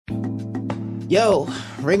Yo,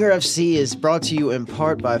 Ringer FC is brought to you in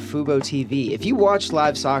part by Fubo TV. If you watch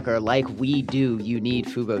live soccer like we do, you need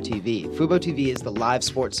Fubo TV. Fubo TV is the live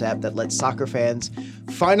sports app that lets soccer fans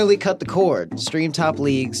finally cut the cord, stream top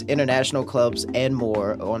leagues, international clubs, and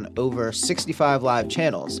more on over 65 live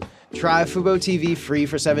channels. Try Fubo TV free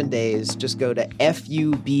for 7 days. Just go to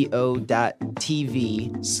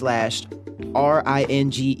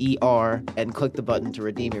fubo.tv/RINGER and click the button to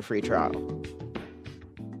redeem your free trial.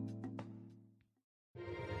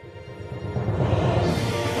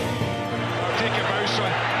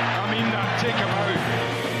 Take him out.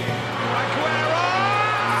 Aguero!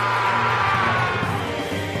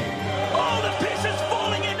 All the pieces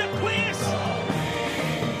falling into place.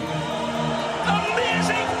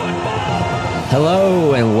 Amazing football.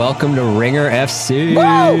 Hello and welcome to Ringer FC.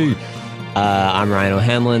 I'm Ryan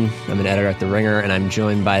O'Hanlon. I'm an editor at The Ringer, and I'm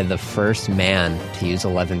joined by the first man to use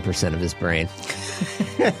 11% of his brain.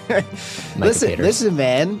 Listen,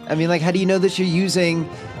 man. I mean, like, how do you know that you're using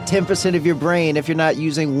 10% of your brain if you're not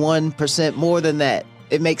using 1% more than that?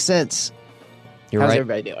 It makes sense. You're How's right.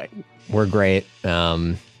 everybody doing? We're great.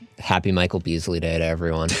 Happy Michael Beasley Day to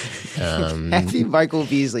everyone. Happy Michael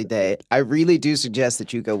Beasley Day. I really do suggest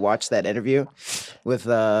that you go watch that interview with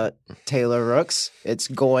Taylor Rooks. It's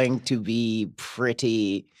going to be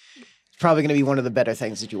probably going to be one of the better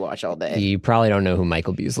things that you watch all day. You probably don't know who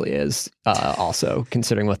Michael Beasley is, also,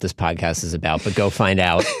 considering what this podcast is about, but go find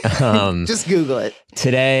out. Just Google it.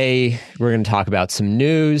 Today, we're going to talk about some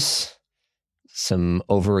news, some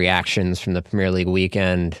overreactions from the Premier League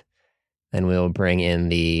weekend, and we'll bring in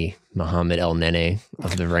the Mohamed El Nene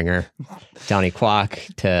of The Ringer, Donnie Kwak,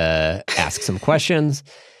 to ask some questions.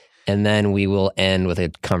 And then we will end with a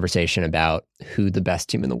conversation about who the best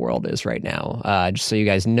team in the world is right now. Just so you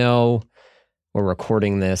guys know, we're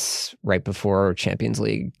recording this right before Champions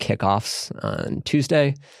League kickoffs on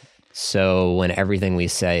Tuesday. So when everything we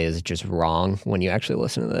say is just wrong, when you actually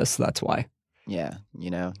listen to this, that's why. Yeah,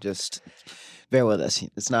 just bear with us.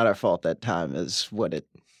 It's not our fault that time is what it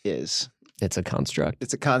is. It's a construct.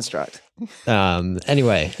 It's a construct.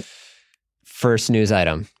 Anyway, first news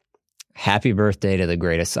item. Happy birthday to the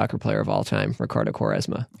greatest soccer player of all time, Ricardo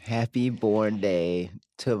Quaresma. Happy born day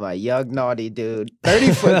to my young naughty dude.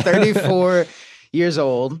 34 years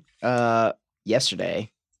old. Yesterday,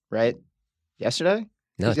 right? Yesterday?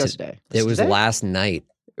 No, it was yesterday. It was last night.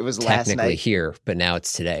 It was last night. Technically here, but now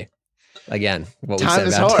it's today. Again, what we time said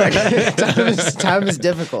is about hard. time is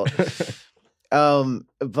difficult.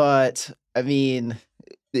 But I mean,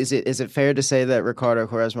 is it fair to say that Ricardo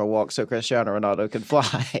Quaresma walks so Cristiano Ronaldo can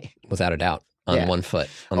fly? Without a doubt. On one foot.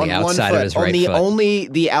 On the one outside foot, of his right foot. Only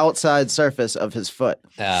the outside surface of his foot.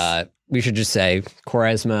 We should just say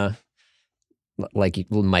Quaresma, like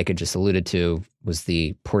Micah just alluded to, was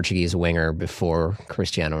the Portuguese winger before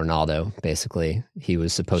Cristiano Ronaldo, basically. He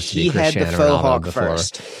was supposed to be Cristiano Ronaldo before.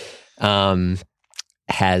 First.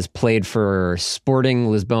 Has played for Sporting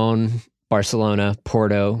Lisbon, Barcelona,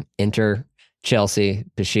 Porto, Inter, Chelsea,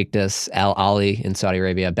 Besiktas, Al Ahly in Saudi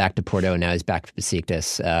Arabia, back to Porto, and now he's back to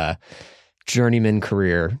Besiktas. Journeyman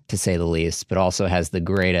career, to say the least, but also has the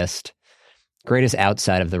greatest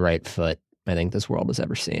outside of the right foot I think this world has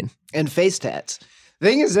ever seen. And face tats. The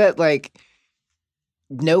thing is that, like,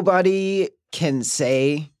 nobody can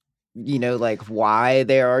say, why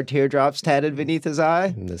there are teardrops tatted beneath his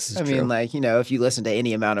eye. This is true. I mean, if you listen to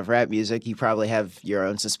any amount of rap music, you probably have your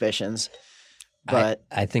own suspicions. But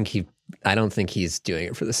I don't think he's doing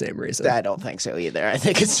it for the same reason. I don't think so either. I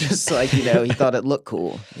think it's just he thought it looked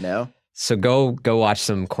cool, So go watch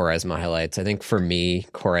some Quaresma highlights. I think for me,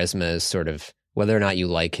 Quaresma is sort of, whether or not you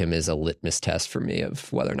like him is a litmus test for me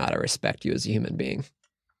of whether or not I respect you as a human being.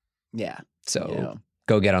 Yeah. So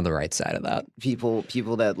go get on the right side of that. People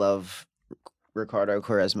that love Ricardo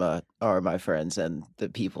Quaresma are my friends, and the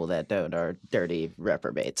people that don't are dirty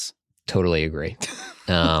reprobates. Totally agree.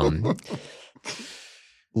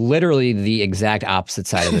 Literally the exact opposite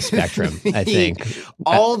side of the spectrum, I think.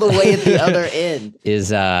 All the way at the other end.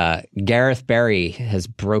 Is Gareth Barry has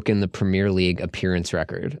broken the Premier League appearance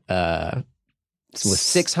record. With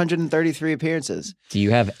 633 appearances. Do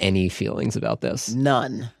you have any feelings about this?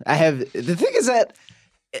 None. The thing is that,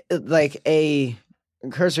 a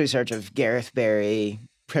cursory search of Gareth Barry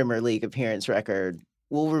Premier League appearance record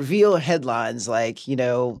will reveal headlines like,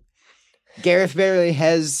 Gareth Barry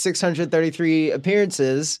has 633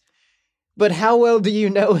 appearances, but how well do you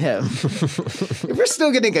know him? If we're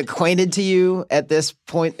still getting acquainted to you at this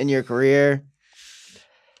point in your career,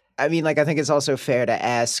 I mean, I think it's also fair to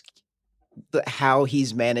ask how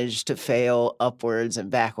he's managed to fail upwards and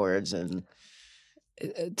backwards. And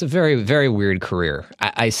it's a very, very weird career.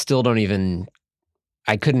 I still don't even,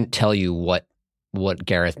 I couldn't tell you what what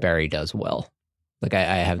Gareth Barry does well. Like, I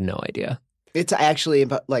have no idea. It's actually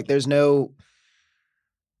like there's no.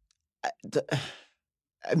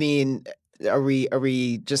 I mean, are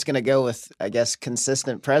we just gonna go with, I guess,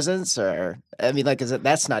 consistent presence, or I mean, like,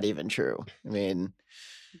 that's not even true. I mean,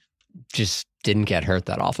 just didn't get hurt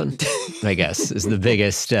that often, I guess, is the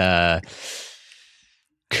biggest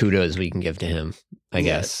kudos we can give to him, I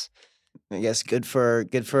guess. I guess good for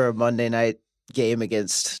a Monday night game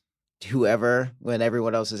against whoever when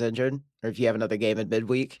everyone else is injured, or if you have another game in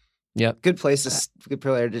midweek. Yep. Good player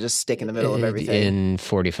to just stick in the middle of everything. In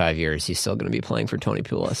 45 years, he's still going to be playing for Tony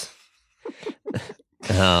Pulis.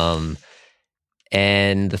 And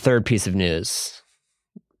the third piece of news,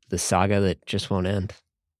 the saga that just won't end.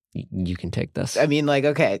 You can take this. I mean, like,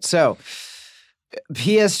 okay, so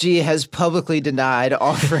PSG has publicly denied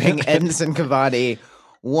offering Edinson Cavani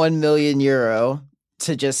 €1 million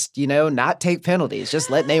to just, not take penalties. Just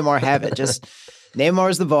let Neymar have it. Just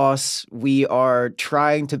Neymar's the boss. We are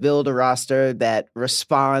trying to build a roster that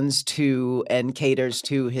responds to and caters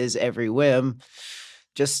to his every whim.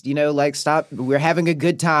 Just, like, stop. We're having a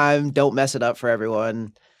good time. Don't mess it up for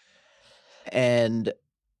everyone. And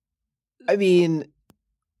I mean,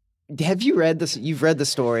 have you read this? You've read the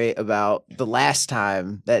story about the last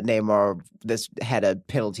time that Neymar had a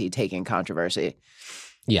penalty taking controversy.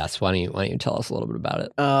 Yes. Why don't you tell us a little bit about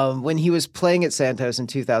it? When he was playing at Santos in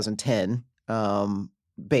 2010,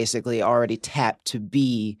 basically already tapped to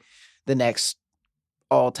be the next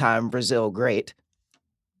all-time Brazil great.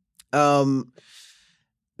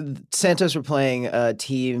 Santos were playing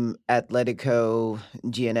team Atlético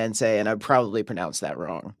Goianiense, and I probably pronounced that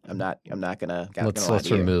wrong. I'm not gonna.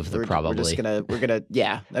 Let's remove the probably. We're gonna.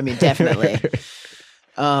 Yeah, I mean, definitely.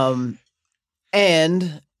 And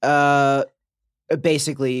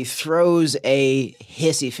basically throws a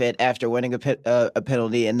hissy fit after winning a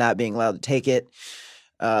penalty and not being allowed to take it.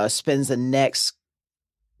 Spends the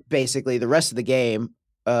rest of the game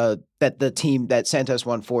that Santos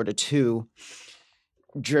won 4-2,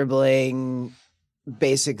 dribbling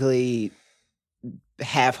basically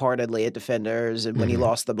half-heartedly at defenders, and when he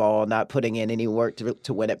lost the ball, not putting in any work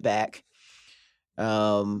to win it back.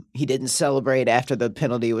 He didn't celebrate after the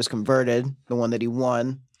penalty was converted, the one that he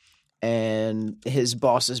won. And his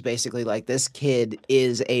boss is basically like, this kid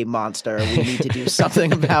is a monster. We need to do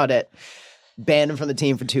something about it. Banned him from the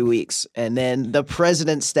team for 2 weeks. And then the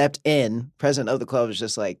president stepped in. President of the club was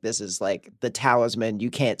just like, this is like the talisman. You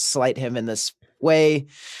can't slight him in this way.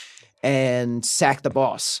 And sacked the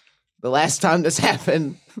boss. The last time this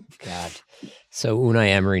happened. God. So Unai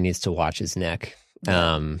Emery needs to watch his neck.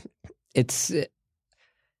 I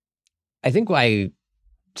think I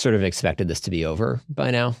sort of expected this to be over by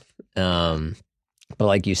now. But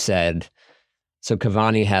like you said, so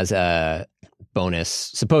Cavani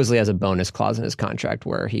supposedly has a bonus clause in his contract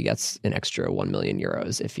where he gets an extra €1 million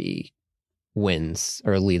if he wins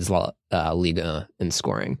or leads Liga in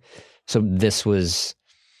scoring. So this was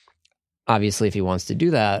obviously, if he wants to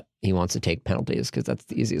do that, he wants to take penalties because that's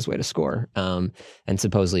the easiest way to score. And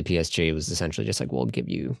supposedly PSG was essentially just like, we'll give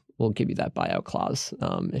you that buyout clause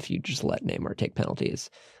if you just let Neymar take penalties,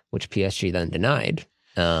 which PSG then denied.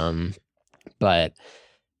 But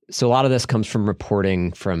so a lot of this comes from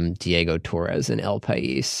reporting from Diego Torres in El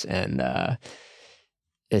País, and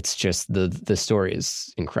it's just the story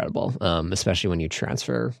is incredible, especially when you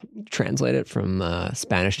translate it from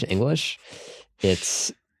Spanish to English.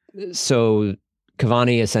 It's so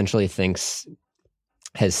Cavani essentially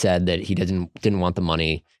has said that he didn't want the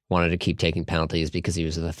money, wanted to keep taking penalties because he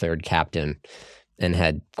was the third captain and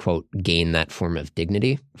had, quote, gained that form of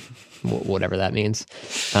dignity, whatever that means.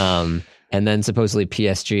 And then supposedly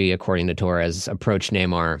PSG, according to Torres, approached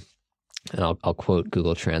Neymar, and I'll quote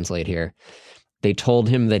Google Translate here. They told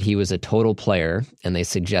him that he was a total player, and they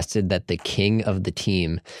suggested that the king of the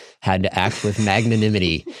team had to act with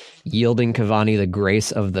magnanimity, yielding Cavani the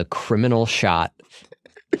grace of the criminal shot.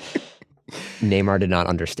 Neymar did not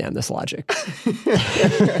understand this logic.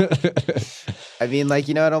 I mean, I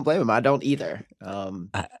don't blame him. I don't either. I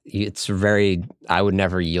would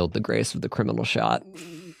never yield the grace of the criminal shot.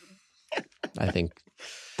 I think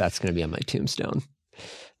that's going to be on my tombstone.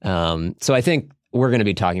 So I think we're going to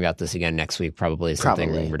be talking about this again next week. Probably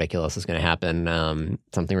something ridiculous is going to happen.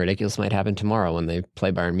 Something ridiculous might happen tomorrow when they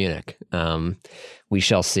play Bayern Munich. We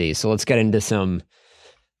shall see. So let's get into some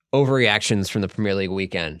overreactions from the Premier League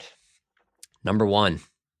weekend. Number 1,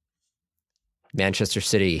 Manchester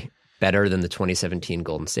City better than the 2017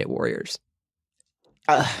 Golden State Warriors.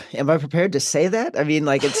 Am I prepared to say that? I mean,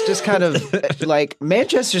 like, it's just kind of like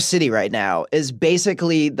Manchester City right now is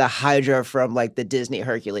basically the Hydra from like the Disney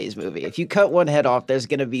Hercules movie. If you cut one head off, there's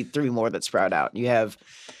going to be 3 more that sprout out. You have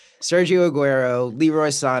Sergio Aguero, Leroy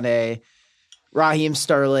Sané, Raheem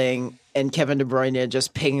Sterling, and Kevin De Bruyne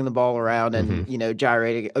just pinging the ball around and,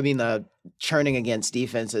 gyrating. I mean, churning against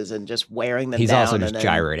defenses and just wearing them down. He's also just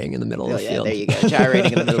gyrating in the middle of the field. There you go.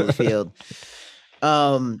 Gyrating in the middle of the field.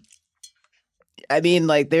 I mean,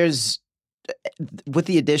 like, there's, with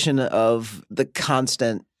the addition of the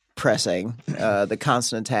constant pressing, the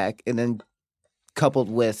constant attack, and then coupled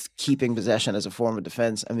with keeping possession as a form of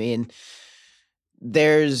defense, I mean,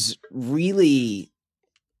 there's really,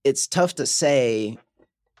 it's tough to say,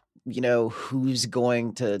 who's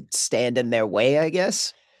going to stand in their way, I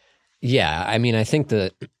guess. Yeah, I mean, I think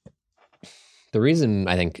the reason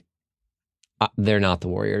I think they're not the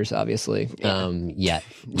Warriors, obviously, yet.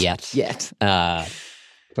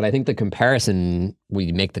 But I think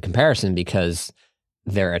we make the comparison because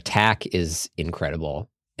their attack is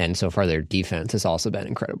incredible. And so far, their defense has also been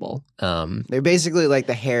incredible. They're basically like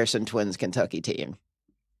the Harrison Twins Kentucky team.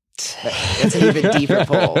 That's an even deeper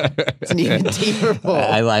pull. It's an even deeper pull.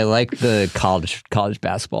 I like the college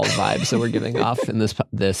basketball vibe that we're giving off in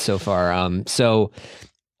this so far. So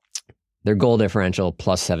their goal differential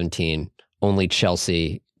plus 17. Only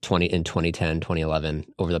Chelsea in 2010, 2011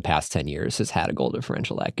 over the past 10 years has had a goal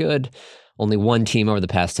differential that good. Only one team over the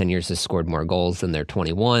past 10 years has scored more goals than their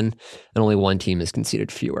 21, and only one team has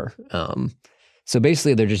conceded fewer. So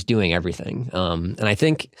basically, they're just doing everything. And I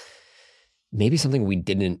think maybe something we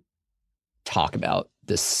didn't talk about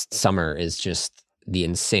this summer is just the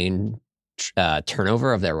insane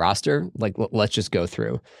turnover of their roster. Like, let's just go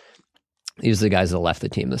through. These are the guys that left the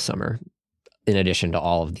team this summer, in addition to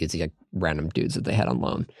all of these random dudes that they had on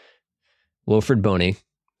loan. Wilfred Boney,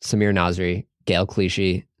 Samir Nasri, Gael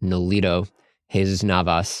Clichy, Nolito, Jesus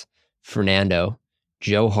Navas, Fernando,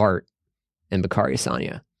 Joe Hart, and Bakary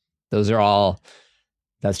Sagna. Those are all,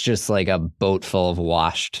 that's just like a boat full of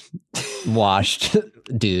washed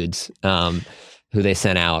dudes who they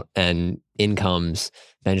sent out. And in comes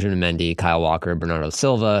Benjamin Mendy, Kyle Walker, Bernardo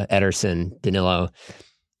Silva, Ederson, Danilo,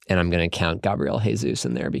 and I'm going to count Gabriel Jesus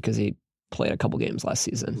in there because he played a couple games last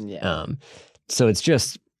season. Yeah. So it's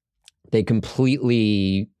just, they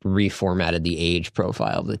completely reformatted the age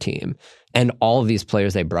profile of the team. And all of these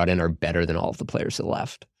players they brought in are better than all of the players that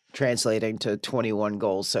left. Translating to 21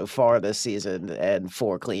 goals so far this season and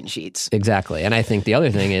 4 clean sheets. Exactly. And I think the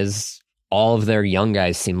other thing is all of their young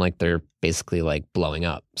guys seem like they're basically like blowing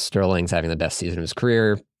up. Sterling's having the best season of his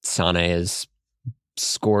career. Sané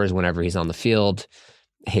scores whenever he's on the field.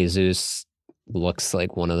 Jesus looks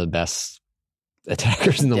like one of the best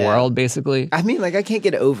attackers in the world, basically. I mean, like, I can't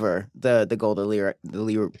get over the goal that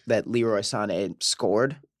Leroy Sané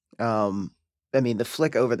scored. I mean, the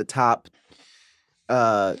flick over the top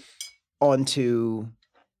onto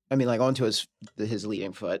his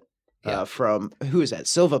leading foot from, who is that?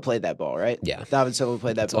 Silva played that ball, right? Yeah. David Silva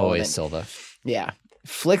played that ball. Always Silva. Yeah.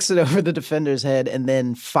 Flicks it over the defender's head and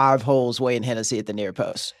then 5 holes Wayne Hennessy at the near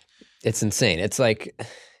post. It's insane. It's like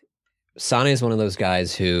Sané is one of those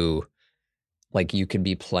guys who, like, you could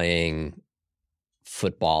be playing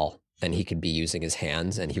football and he could be using his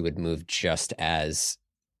hands and he would move just as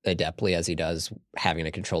adeptly as he does having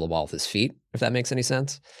to control the ball with his feet, if that makes any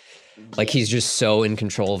sense. Like, he's just so in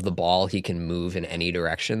control of the ball, he can move in any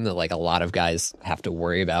direction that, like, a lot of guys have to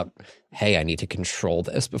worry about, hey, I need to control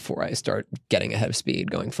this before I start getting ahead of speed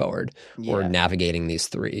going forward or navigating these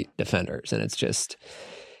 3 defenders. And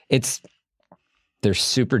they're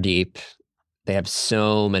super deep. They have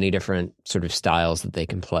so many different sort of styles that they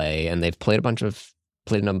can play, and they've played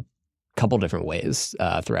in a couple different ways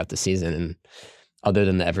throughout the season. And other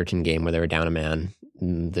than the Everton game where they were down a man,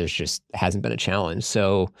 there's just hasn't been a challenge.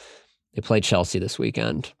 So they played Chelsea this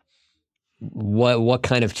weekend. What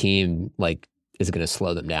kind of team like is going to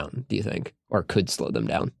slow them down, do you think, or could slow them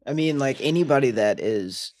down? I mean, like, anybody that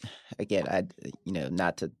is, again,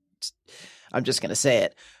 I'm just gonna say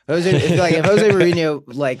it. If Jose Mourinho,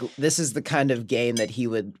 like, this is the kind of game that he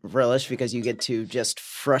would relish because you get to just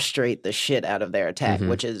frustrate the shit out of their attack,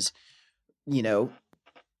 which is, the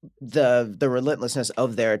relentlessness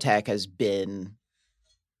of their attack has been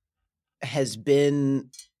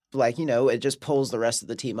like, it just pulls the rest of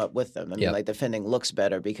the team up with them. I mean, like, defending looks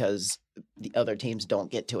better because the other teams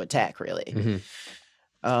don't get to attack really.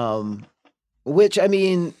 Which, I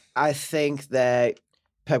mean, I think that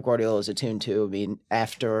Pep Guardiola is attuned to. I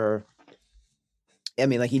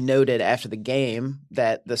mean, he noted after the game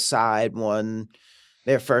that the side won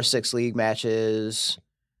their first 6 league matches,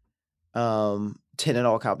 to 10 in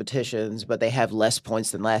all competitions, but they have less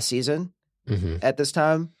points than last season Mm-hmm. at this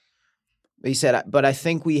time. He said, but I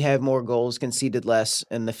think we have more goals, conceded less,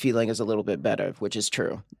 and the feeling is a little bit better, which is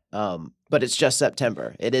true. But it's just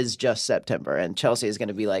September. It is just September, and Chelsea is going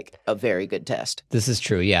to be like a very good test. This is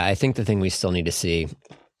true. Yeah, I think the thing we still need to see,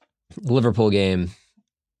 the Liverpool game,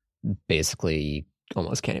 basically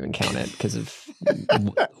almost can't even count it because of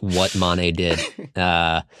what Mane did.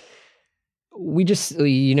 We just,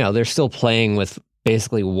 they're still playing with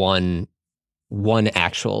basically one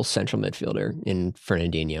actual central midfielder in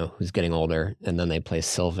Fernandinho, who's getting older, and then they play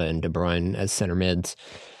Silva and De Bruyne as center mids.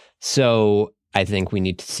 So I think we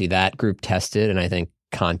need to see that group tested, and I think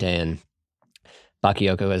Conte and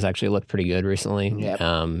Bakayoko has actually looked pretty good recently.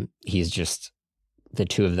 Yep. He's just, the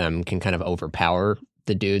two of them can kind of overpower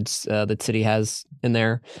the dudes that City has in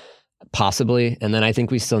there, possibly. And then I think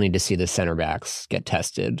we still need to see the center backs get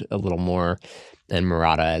tested a little more. And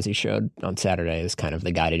Morata, as he showed on Saturday, is kind of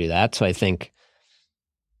the guy to do that. So I think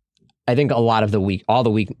a lot of all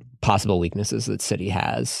the possible weaknesses that City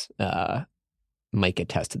has might get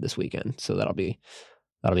tested this weekend. So that'll be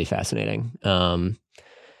fascinating. On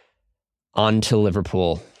to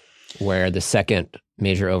Liverpool, where the second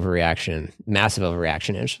major massive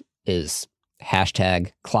overreaction is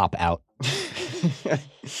hashtag Klopp out.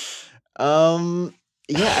 Yeah, I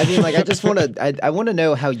mean, like, I just want to, I want to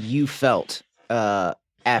know how you felt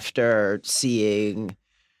after seeing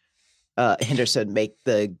Henderson make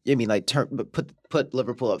put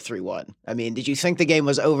Liverpool up 3-1. I mean, did you think the game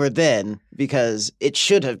was over then? Because it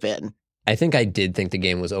should have been. I think I did think the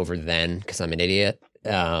game was over then because I'm an idiot,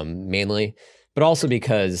 mainly, but also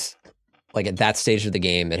because, like, at that stage of the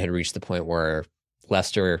game, it had reached the point where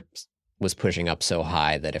Leicester was pushing up so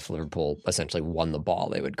high that if Liverpool essentially won the ball,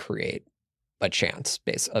 they would create a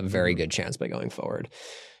very good chance by going forward.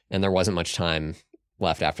 And there wasn't much time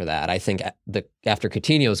left after that. I think after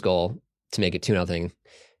Coutinho's goal to make it 2-0 in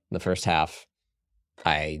the first half,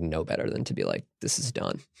 I know better than to be like, this is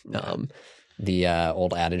done. The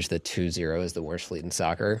old adage that 2-0 is the worst lead in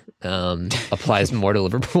soccer applies more to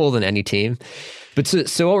Liverpool than any team. But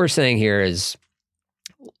so what we're saying here is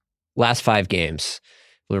last 5 games,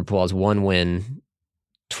 Liverpool has 1 win,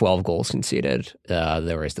 12 goals conceded.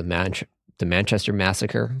 There was the Manchester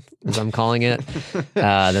Massacre, as I'm calling it.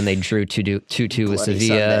 Then they drew 2-2 with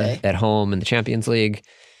Sevilla at home in the Champions League,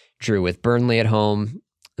 drew with Burnley at home,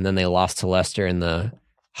 and then they lost to Leicester in the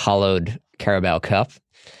hollowed Carabao Cup.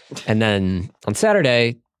 And then on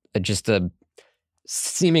Saturday, just a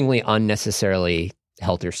seemingly unnecessarily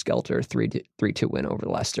helter-skelter 3-2 win over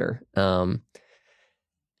Leicester.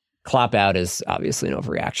 Klopp out is obviously an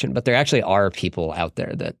overreaction, but there actually are people out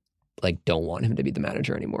there that like don't want him to be the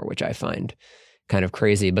manager anymore, which I find kind of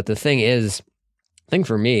crazy. But the thing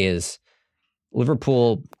for me is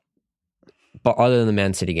Liverpool, but other than the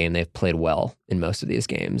Man City game, they've played well in most of these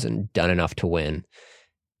games and done enough to win.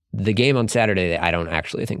 The game on Saturday, I don't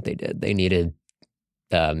actually think they did. They needed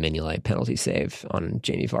a Mignolet penalty save on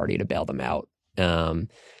Jamie Vardy to bail them out.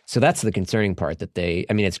 So that's the concerning part that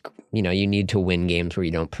it's, you need to win games where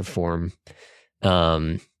you don't perform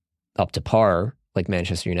up to par like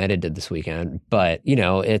Manchester United did this weekend. But,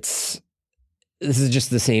 this is just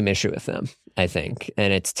the same issue with them, I think.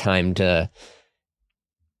 And it's time to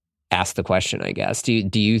ask the question, I guess. Do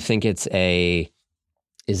you think is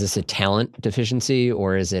this a talent deficiency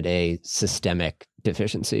or is it a systemic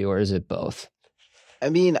deficiency or is it both? I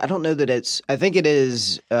mean, I don't know that I think it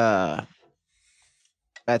is,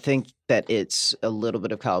 I think that it's a little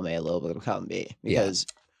bit of column A, a little bit of column B. Because,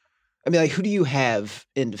 I mean, like, who do you have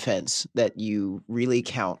in defense that you really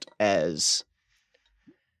count as,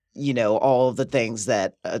 all of the things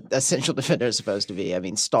that a central defender is supposed to be? I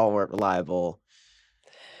mean, stalwart, reliable,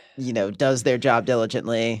 does their job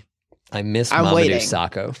diligently. I miss Mamadou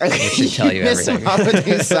Sakho. I should tell you everything.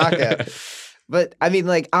 Mamadou Sakho. But, I mean,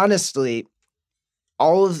 like, honestly,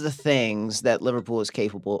 all of the things that Liverpool is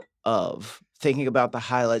capable of, thinking about the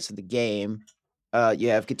highlights of the game, you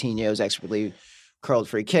have Coutinho's expertly curled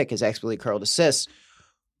free kick, his expertly curled assist,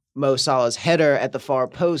 Mo Salah's header at the far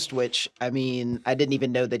post, which, I mean, I didn't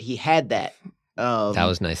even know that he had that. That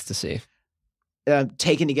was nice to see.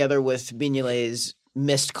 Taken together with Mignolet's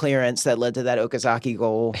missed clearance that led to that Okazaki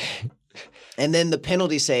goal. And then the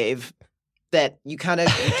penalty save that you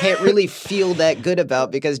can't really feel that good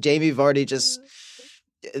about because Jamie Vardy just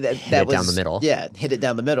hit it down the middle. Yeah, hit it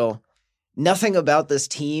down the middle. Nothing about this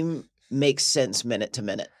team makes sense minute to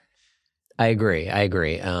minute. I agree.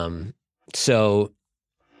 So,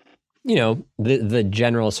 the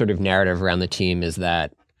general sort of narrative around the team is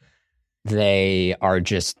that they are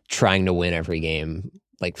just trying to win every game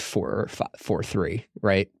like 4-3,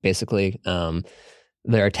 right? Basically,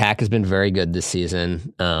 their attack has been very good this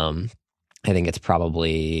season. I think it's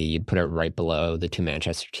probably, you'd put it right below the two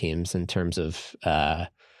Manchester teams in terms of the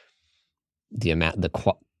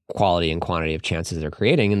quality and quantity of chances they're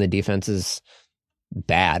creating, and the defense is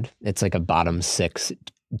bad. It's like a bottom 6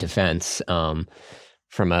 defense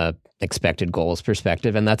from a expected goals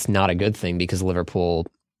perspective, and that's not a good thing because Liverpool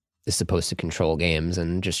is supposed to control games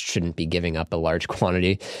and just shouldn't be giving up a large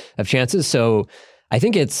quantity of chances. So I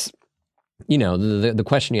think it's, the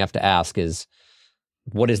question you have to ask is,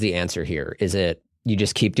 what is the answer here? Is it you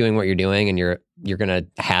just keep doing what you're doing and you're going to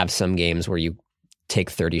have some games where you take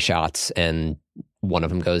 30 shots and one of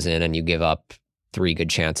them goes in and you give up 3 good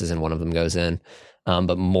chances and one of them goes in.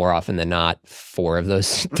 But more often than not, 4 of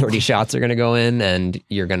those 30 shots are going to go in and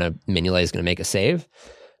Mignolet is going to make a save?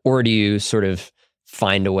 Or do you sort of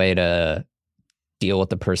find a way to deal with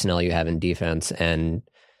the personnel you have in defense and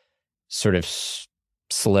sort of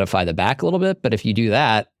solidify the back a little bit? But if you do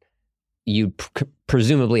that, you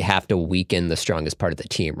presumably have to weaken the strongest part of the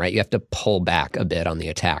team, right? You have to pull back a bit on the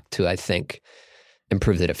attack to, I think,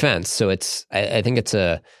 improve the defense. So I think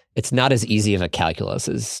it's not as easy of a calculus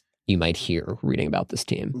as you might hear reading about this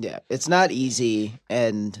team. Yeah, it's not easy,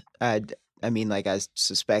 and I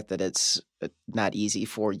suspect that it's not easy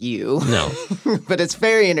for you. No, but it's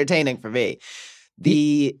very entertaining for me.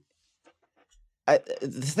 The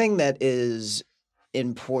thing that is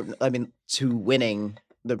important, to winning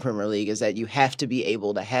the Premier League is that you have to be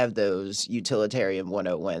able to have those utilitarian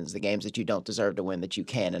 1-0 wins, the games that you don't deserve to win that you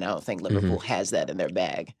can, and I don't think Liverpool has that in their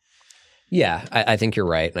bag. Yeah, I think you're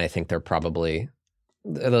right, and I think they're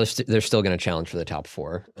still going to challenge for the top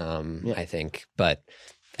 4, I think, but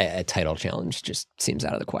a title challenge just seems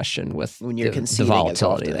out of the question with when you're the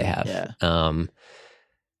volatility they have. Yeah.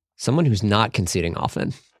 Someone who's not conceding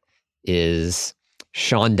often is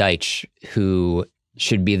Sean Dyche, who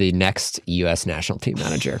should be the next U.S. national team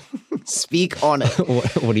manager. Speak on it.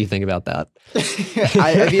 What do you think about that? This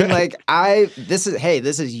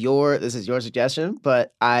is your suggestion,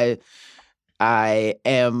 but I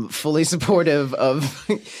am fully supportive of.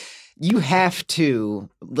 You have to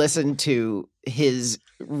listen to his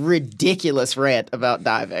ridiculous rant about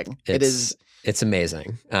diving. It's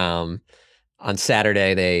amazing. On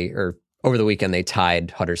Saturday, over the weekend, they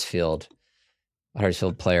tied Huddersfield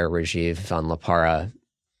player Rajiv van La Parra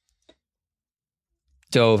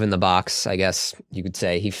dove in the box, I guess you could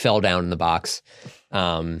say. He fell down in the box,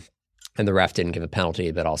 and the ref didn't give a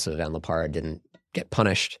penalty, but also Van La Parra didn't get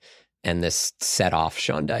punished. And this set off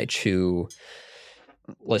Sean Dyche, who,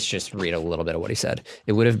 let's just read a little bit of what he said.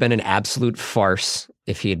 It would have been an absolute farce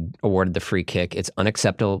if he had awarded the free kick. It's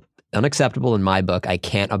unacceptable in my book. I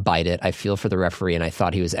can't abide it. I feel for the referee, and I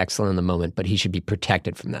thought he was excellent in the moment, but he should be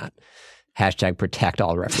protected from that. # protect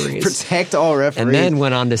all referees. Protect all referees. And then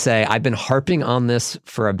went on to say, I've been harping on this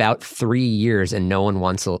for about 3 years and no one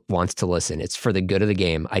wants to listen. It's for the good of the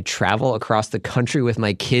game. I travel across the country with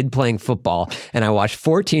my kid playing football and I watch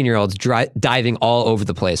 14-year-olds diving all over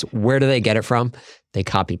the place. Where do they get it from? They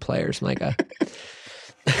copy players, Micah.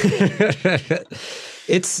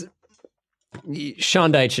 It's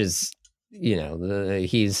Sean Dyche is,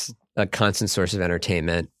 he's a constant source of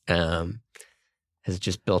entertainment. Has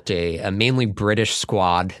just built a mainly British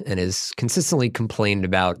squad and has consistently complained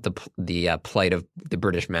about the plight of the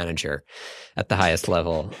British manager at the highest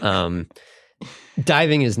level.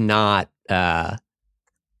 Diving is not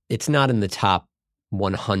it's not in the top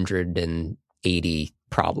 180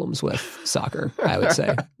 problems with soccer, I would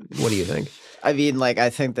say. What do you think? I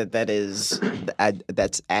think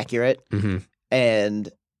that's accurate. Mm-hmm. And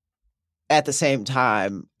at the same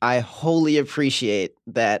time, I wholly appreciate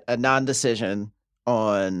that a non-decision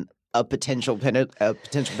on a potential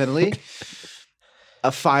penalty,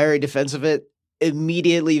 a fiery defense of it,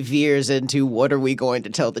 immediately veers into what are we going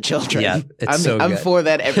to tell the children? Yeah, I'm for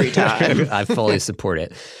that every time. I fully support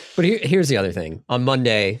it. But here's the other thing. On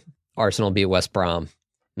Monday, Arsenal beat West Brom.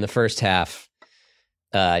 In the first half,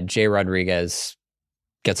 Jay Rodriguez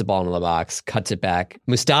gets a ball into the box, cuts it back.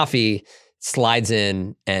 Mustafi slides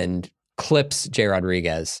in and clips Jay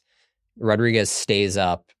Rodriguez. Rodriguez stays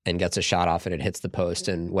up and gets a shot off and it hits the post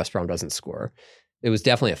and West Brom doesn't score. It was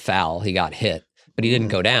definitely a foul. He got hit, but he didn't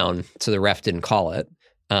go down, so the ref didn't call it.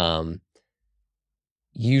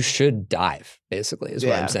 You should dive, basically, is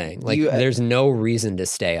what I'm saying. There's no reason to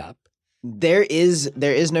stay up. There is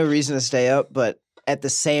no reason to stay up, but at the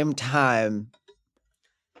same time,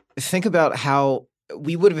 think about how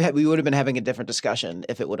we would have been having a different discussion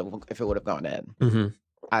if it would have gone in. Mm-hmm.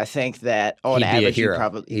 I think that on He'd be a average, hero. you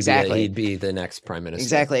probably exactly. He'd be the next prime minister.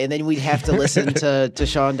 Exactly. And then we'd have to listen to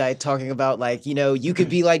Sean Dyche talking about, like, you could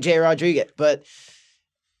be like Jay Rodriguez. But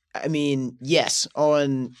I mean, yes,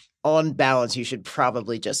 on balance, you should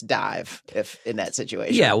probably just dive if in that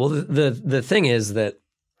situation. Yeah. Well, the thing is that,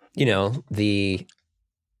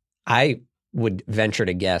 I would venture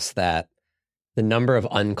to guess that the number of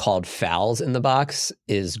uncalled fouls in the box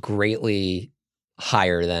is greatly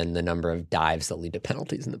higher than the number of dives that lead to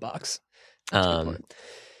penalties in the box. And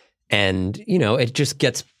it just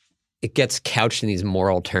gets couched in these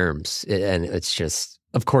moral terms, and it's just,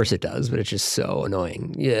 of course it does, but it's just so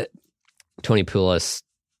annoying. Yeah, Tony Poulos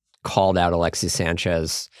called out Alexis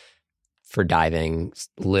Sanchez for diving,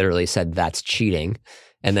 literally said that's cheating,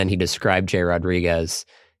 and then he described Jay Rodriguez.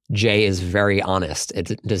 Jay is very honest.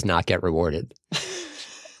 It does not get rewarded.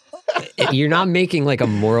 You're not making like a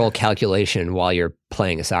moral calculation while you're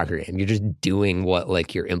playing a soccer game. You're just doing what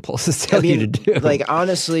like your impulses tell you to do. Like,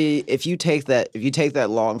 honestly, if you take that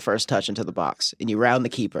long first touch into the box and you round the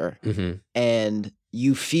keeper and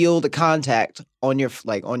you feel the contact on your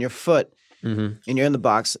foot and you're in the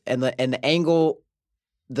box and the angle,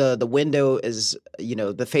 the window is,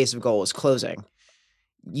 the face of goal is closing.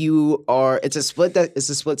 It's a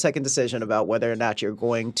split second decision about whether or not you're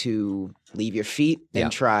going to leave your feet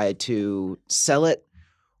and try to sell it,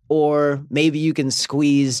 or maybe you can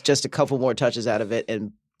squeeze just a couple more touches out of it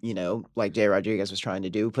and, like Jay Rodriguez was trying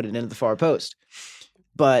to do, put it into the far post.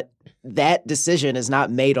 But that decision is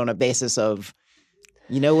not made on a basis of,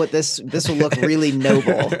 this will look really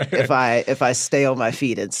noble if I stay on my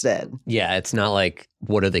feet instead. Yeah, it's not like,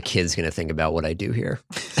 what are the kids going to think about what I do here?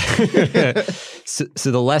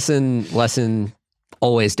 So the lesson,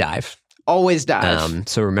 always dive. Always dive.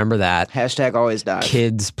 So remember that. # always dive.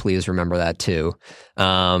 Kids, please remember that too.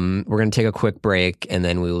 We're going to take a quick break, and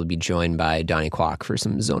then we will be joined by Donnie Kwak for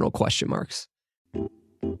some zonal question marks.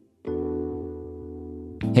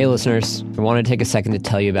 Hey listeners, I want to take a second to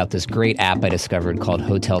tell you about this great app I discovered called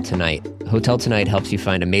Hotel Tonight. Hotel Tonight helps you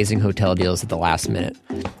find amazing hotel deals at the last minute.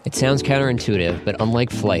 It sounds counterintuitive, but unlike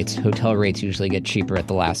flights, hotel rates usually get cheaper at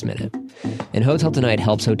the last minute. And Hotel Tonight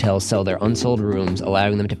helps hotels sell their unsold rooms,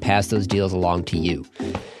 allowing them to pass those deals along to you.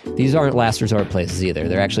 These aren't last resort places either.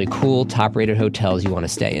 They're actually cool, top-rated hotels you want to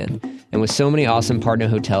stay in. And with so many awesome partner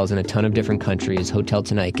hotels in a ton of different countries, Hotel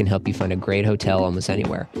Tonight can help you find a great hotel almost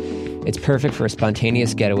anywhere. It's perfect for a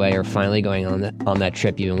spontaneous getaway or finally going on that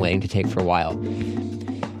trip you've been waiting to take for a while.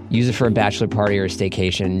 Use it for a bachelor party or a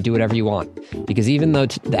staycation. Do whatever you want. Because even though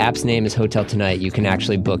the app's name is Hotel Tonight, you can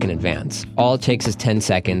actually book in advance. All it takes is 10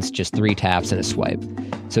 seconds, just 3 taps and a swipe.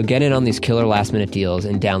 So get in on these killer last-minute deals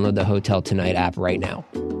and download the Hotel Tonight app right now.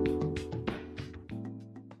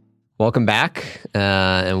 Welcome back,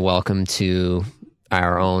 and welcome to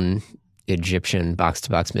our own Egyptian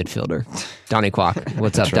box-to-box midfielder, Donnie Kwak.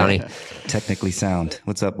 What's up, Donnie? Technically sound.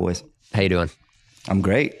 What's up, boys? How you doing? I'm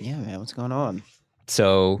great. Yeah, man. What's going on?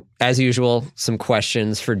 So, as usual, some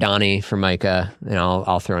questions for Donnie, for Micah, and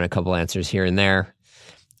I'll throw in a couple answers here and there.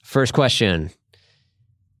 First question.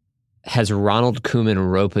 Has Ronald Koeman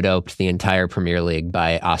rope-a-doped the entire Premier League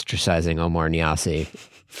by ostracizing Omar Niasse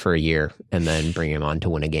for a year and then bring him on to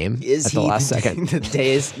win a game at the last second?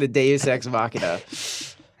 The Deus Ex Machina.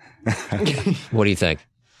 What do you think?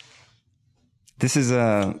 This is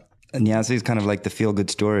Niasse is kind of like the feel-good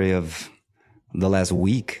story of the last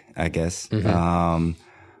week, I guess. I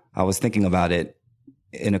was thinking about it.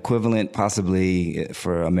 An equivalent possibly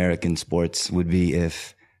for American sports would be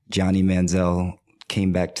if Johnny Manziel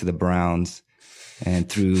came back to the Browns and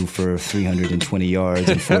threw for 320 yards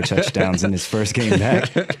and 4 touchdowns in his first game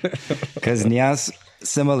back. Because Niasse,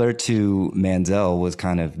 similar to Manziel, was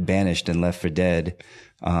kind of banished and left for dead.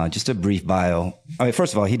 Just a brief bio. I mean,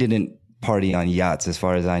 first of all, he didn't party on yachts as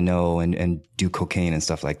far as I know and do cocaine and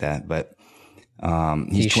stuff like that. But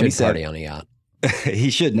he should party on a yacht. He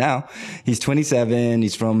should now. He's 27.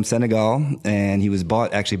 He's from Senegal, and he was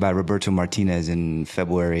bought actually by Roberto Martinez in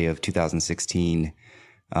February of 2016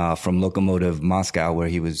 from Lokomotiv Moscow, where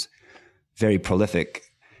he was very prolific.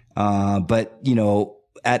 But,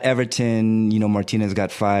 at Everton, Martinez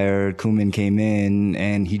got fired, Koeman came in,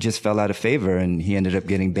 and he just fell out of favor, and he ended up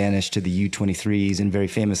getting banished to the U23s, and very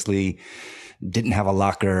famously didn't have a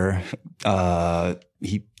locker.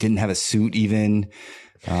 He didn't have a suit even.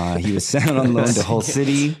 He was sent on loan to Hull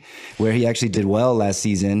City, where he actually did well last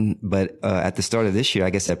season. But at the start of this year,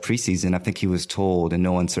 I guess at preseason, I think he was told in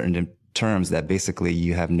no uncertain terms that basically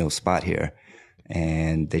you have no spot here.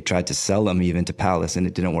 And they tried to sell him even to Palace, and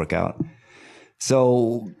it didn't work out.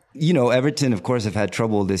 So, Everton, of course, have had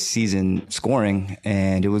trouble this season scoring,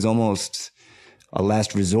 and it was almost a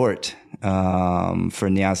last resort for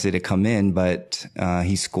Niasse to come in, but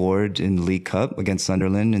he scored in the League Cup against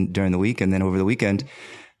Sunderland during the week, and then over the weekend,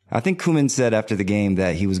 I think Koeman said after the game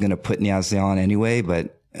that he was going to put Niasse on anyway,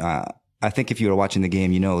 but I think if you were watching the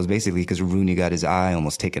game, it was basically because Rooney got his eye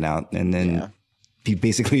almost taken out, and then he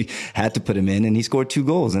basically had to put him in, and he scored 2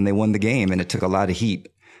 goals, and they won the game, and it took a lot of heat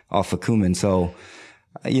off of Koeman. So,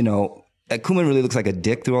 Koeman really looks like a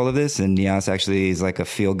dick through all of this, and Niasse actually is like a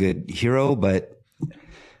feel-good hero, but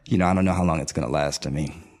I don't know how long it's going to last. I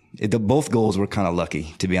mean, both goals were kind of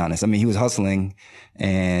lucky, to be honest. I mean, he was hustling,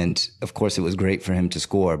 and of course it was great for him to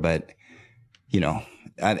score, but,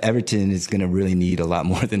 Everton is going to really need a lot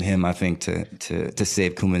more than him, I think, to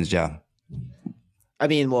save Koeman's job. I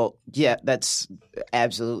mean, well, yeah, that's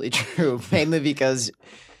absolutely true, mainly because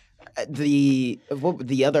the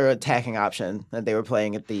other attacking option that they were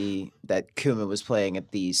playing that Koeman was playing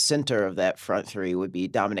at the center of that front three would be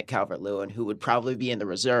Dominic Calvert-Lewin, who would probably be in the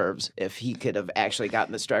reserves if he could have actually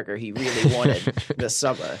gotten the striker he really wanted this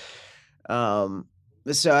summer.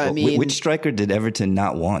 So I mean, which striker did Everton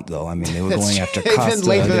not want though? I mean, they were going after Costa.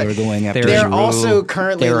 They were going after. They're Giroud. also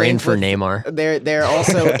currently they were in for Neymar. They're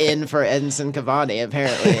also in for Edinson Cavani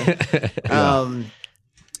apparently.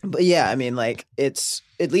 But yeah, I mean, like it's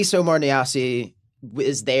at least Omar Niasse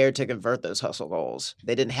is there to convert those hustle goals.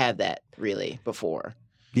 They didn't have that really before.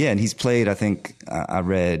 Yeah, and he's played. I think I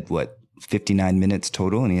read 59 minutes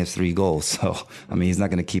total, and he has 3 goals. So, I mean, he's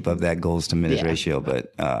not going to keep up that goals to minutes ratio,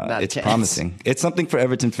 but it's promising. It's something for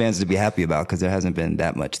Everton fans to be happy about because there hasn't been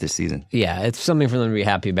that much this season. Yeah, it's something for them to be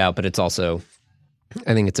happy about, but it's also,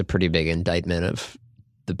 I think it's a pretty big indictment of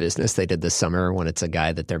the business they did this summer when it's a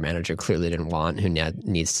guy that their manager clearly didn't want who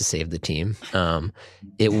needs to save the team.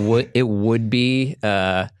 It would be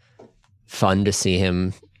fun to see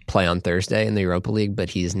him play on Thursday in the Europa League, but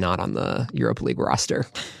he's not on the Europa League roster.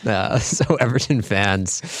 So Everton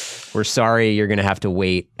fans, we're sorry you're going to have to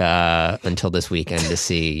wait until this weekend to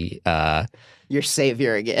see your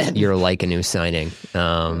savior again. You're like a new signing.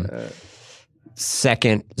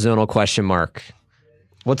 Second zonal question mark.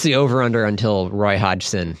 What's the over-under until Roy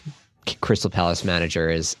Hodgson, Crystal Palace manager,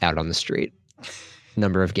 is out on the street?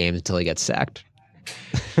 Number of games until he gets sacked.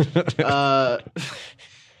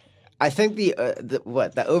 I think the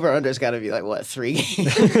over under's got to be 3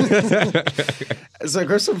 games. So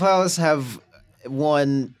Crystal Palace have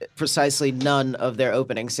won precisely none of their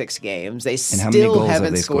opening 6 games. They still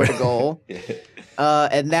haven't scored a goal.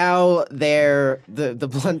 And now the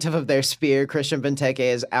blunt tip of their spear, Christian Benteke,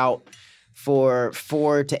 is out for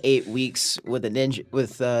 4 to 8 weeks with a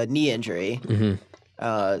knee injury.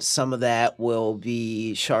 Mm-hmm. Some of that will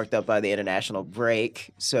be sharked up by the international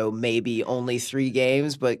break, so maybe only 3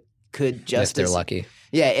 games, but could just if they're lucky.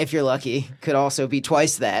 Yeah, if you're lucky, could also be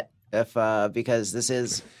twice that because this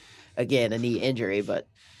is again a knee injury. But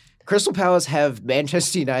Crystal Palace have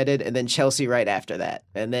Manchester United and then Chelsea right after that,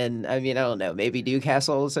 and then I don't know, maybe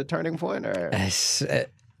Newcastle is a turning point, or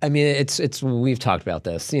I mean, it's we've talked about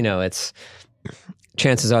this. It's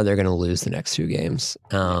chances are they're going to lose the next 2 games,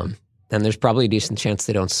 and there's probably a decent chance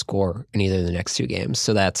they don't score in either of the next 2 games.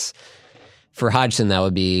 So that's. For Hodgson, that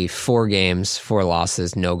would be 4 games, 4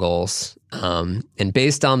 losses, no goals. And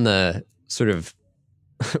based on the sort of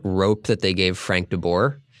rope that they gave Frank de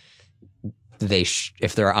Boer,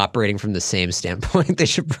 if they're operating from the same standpoint, they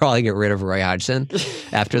should probably get rid of Roy Hodgson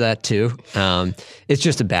after that too. It's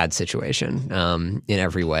just a bad situation in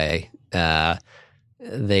every way.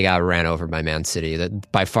 They got ran over by Man City.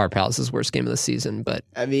 That by far Palace's worst game of the season. But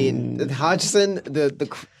I mean, Hodgson,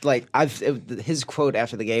 his quote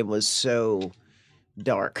after the game was so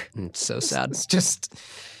dark. It's so sad.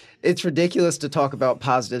 It's ridiculous to talk about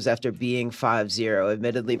positives after being 5-0,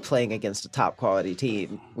 admittedly playing against a top quality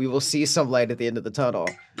team. We will see some light at the end of the tunnel.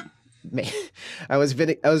 Man, I was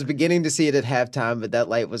beginning to see it at halftime, but that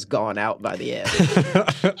light was gone out by the end.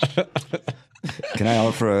 Can I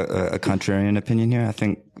offer a contrarian opinion here? I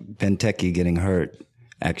think Benteke getting hurt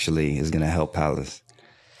actually is going to help Palace,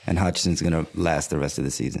 and Hodgson's going to last the rest of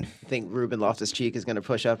the season. I think Ruben Loftus-Cheek is going to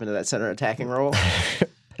push up into that center attacking role.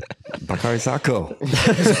 Bakary Sako.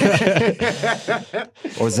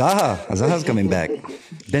 Or Zaha. Zaha's coming back.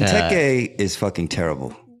 Benteke is fucking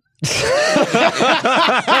terrible. I'm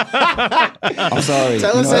sorry.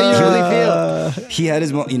 Tell us how you really feel. He had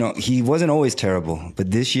his, he wasn't always terrible,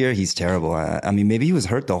 but this year he's terrible. I mean, maybe he was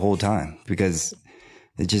hurt the whole time because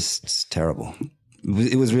it's terrible.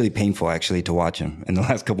 It was really painful actually to watch him in the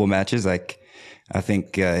last couple of matches. I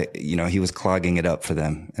think he was clogging it up for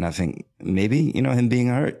them, and I think maybe him being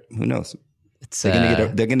hurt, who knows?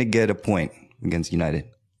 They're gonna get a point against United.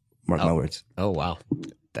 Mark my words. Oh wow.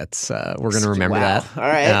 That's we're going to remember that. All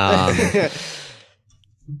right.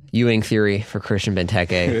 Ewing theory for Christian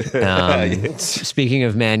Benteke. Speaking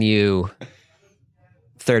of Man U,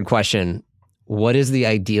 third question. What is the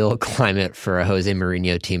ideal climate for a Jose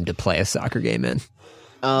Mourinho team to play a soccer game in?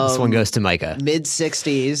 This one goes to Micah.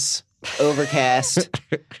 Mid-60s, overcast.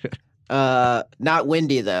 Not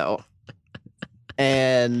windy, though.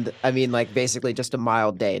 And, I mean, like, basically just a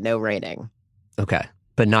mild day, no raining. Okay,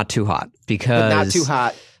 but not too hot. Because But not too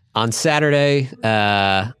hot. on Saturday,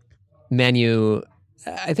 Man U,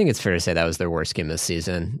 I think it's fair to say that was their worst game this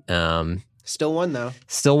season. Still won, though.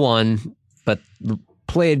 Still won, but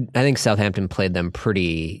I think Southampton played them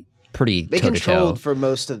pretty They toe-to-toe. controlled for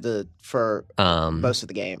most of the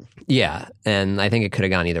game. Yeah, and I think it could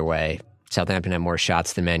have gone either way. Southampton had more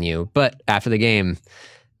shots than Man U. But after the game,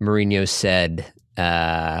 Mourinho said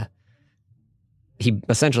he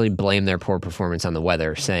essentially blamed their poor performance on the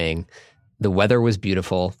weather, saying the weather was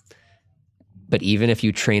beautiful, but even if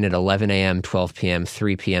you train at 11 a.m., 12 p.m.,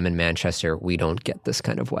 3 p.m. in Manchester, we don't get this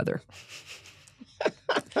kind of weather.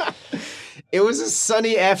 It was a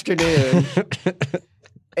sunny afternoon,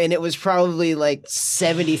 and it was probably like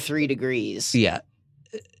 73 degrees. Yeah,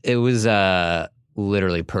 it was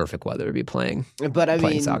literally perfect weather to be playing. But I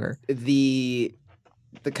playing mean, soccer. the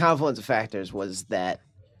confluence of factors was that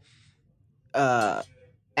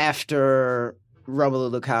after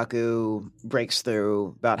Romelu Lukaku breaks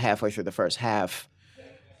through about halfway through the first half,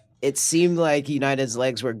 it seemed like United's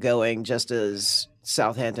legs were going just as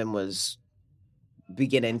Southampton was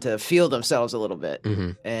beginning to feel themselves a little bit.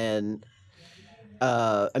 Mm-hmm. And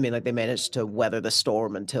I mean, like, they managed to weather the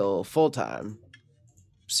storm until full time.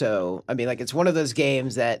 So, I mean, like, it's one of those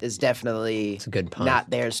games that is definitely It's a good pun. not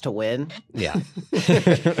theirs to win. Yeah.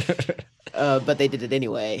 But they did it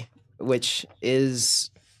anyway, which is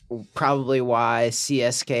probably why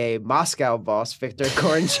CSK Moscow boss Viktor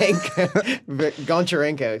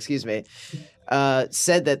Goncharenko, excuse me,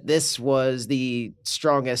 said that this was the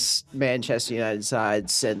strongest Manchester United side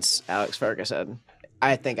since Alex Ferguson.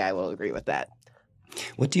 I think I will agree with that.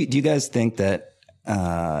 What do you guys think that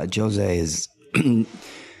Jose is,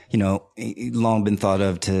 long been thought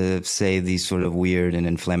of to say these sort of weird and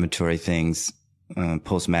inflammatory things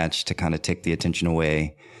post-match to kind of take the attention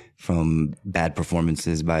away from bad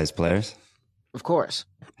performances by his players? Of course.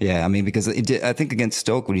 Yeah, I mean, because I think against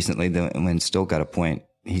Stoke recently, when Stoke got a point,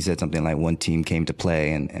 he said something like one team came to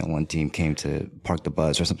play and one team came to park the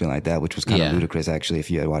bus or something like that, which was kind of ludicrous, actually,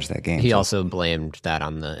 if you had watched that game. He also blamed that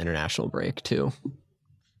on the international break, too.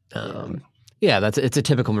 Yeah, it's a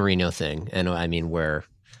typical Mourinho thing. And I mean, where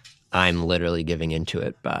I'm literally giving into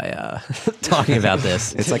it by talking about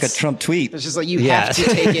this. It's like a Trump tweet. It's just like you have to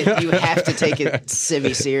take it. You have to take it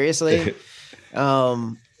semi-seriously.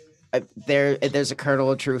 There's a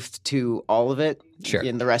kernel of truth to all of it. Sure.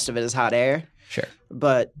 And the rest of it is hot air. Sure.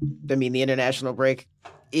 But I mean, the international break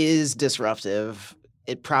is disruptive.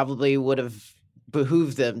 It probably would have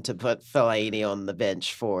behooved them to put Fellaini on the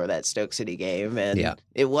bench for that Stoke City game, and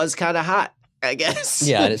it was kind of hot, I guess.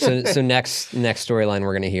 Yeah. So next storyline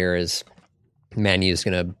we're going to hear is Man U's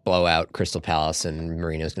going to blow out Crystal Palace, and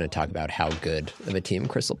Mourinho's going to talk about how good of a team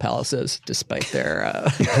Crystal Palace is, despite their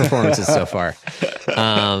performances so far.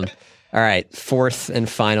 All right, fourth and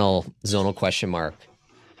final zonal question mark.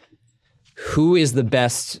 Who is the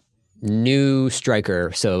best new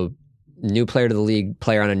striker, so new player to the league,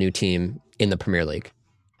 player on a new team in the Premier League?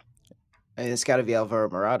 I mean, it's got to be Alvaro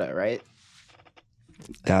Morata, right?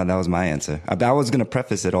 That was my answer. I was going to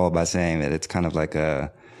preface it all by saying that it's kind of like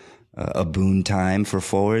a boon time for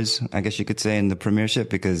forwards, I guess you could say, in the Premiership,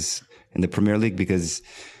 because in the Premier League, because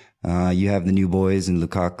you have the new boys in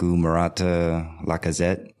Lukaku, Morata,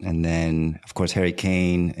 Lacazette, and then, of course, Harry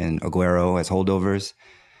Kane and Aguero as holdovers.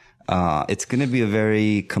 It's going to be a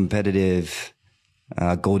very competitive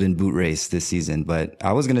golden boot race this season. But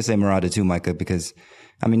I was going to say Morata too, Micah, because,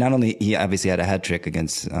 I mean, not only he obviously had a hat trick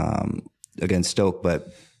against Stoke, but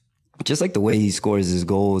just like the way he scores his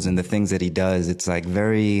goals and the things that he does, it's like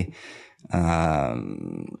very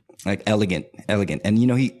like elegant. And, you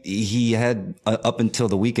know, he had up until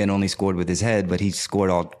the weekend only scored with his head, but he scored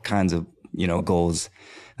all kinds of, goals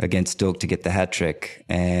against Stoke to get the hat trick.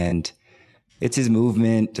 And it's his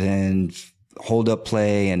movement and hold up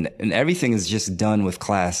play and everything is just done with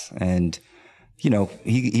class. And,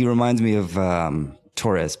 he reminds me of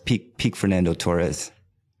Torres, peak Fernando Torres.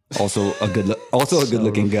 Also a good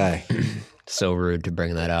looking guy. So rude to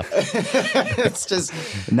bring that up. It's just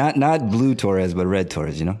not blue Torres, but red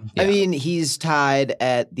Torres, Yeah. I mean, he's tied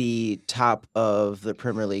at the top of the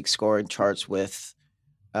Premier League scoring charts with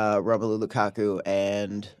Romelu Lukaku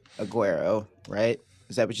and Aguero, right?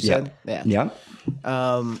 Is that what you said? Yeah.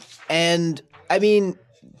 And I mean,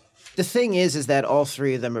 the thing is that all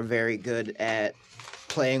three of them are very good at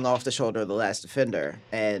playing off the shoulder of the last defender.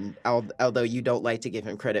 And although you don't like to give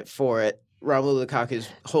him credit for it, Romelu Lukaku's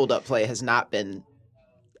hold-up play has not been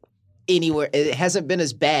anywhere. It hasn't been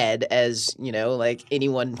as bad as, like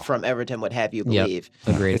anyone from Everton would have you believe.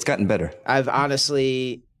 Yep. Agreed. It's gotten better.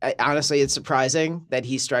 Honestly, it's surprising that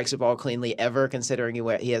he strikes a ball cleanly ever, considering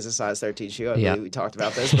he has a size 13 shoe. I believe we talked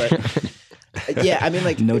about this, but yeah, I mean,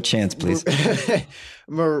 like no chance, please.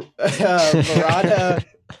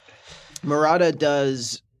 Murata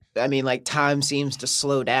does. I mean, like time seems to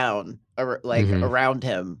slow down, around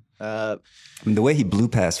him. I mean, the way he blew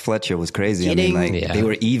past Fletcher was crazy. They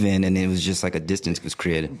were even, and it was just like a distance was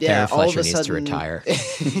created. Yeah, Fletcher all of a needs sudden, to retire.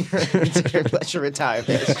 Fletcher retire.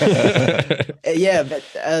 But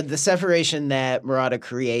the separation that Murata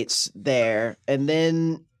creates there, and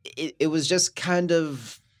then it was just kind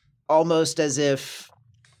of almost as if,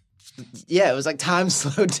 it was like time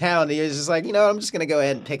slowed down. He was just like, I'm just going to go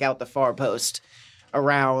ahead and pick out the far post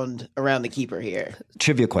around the keeper here.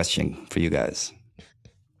 Trivia question for you guys.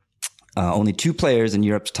 Only 2 players in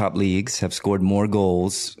Europe's top leagues have scored more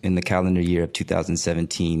goals in the calendar year of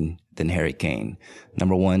 2017 than Harry Kane.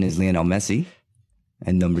 Number 1 is Lionel Messi,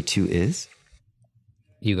 and number 2 is?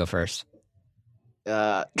 You go first.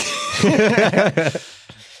 Why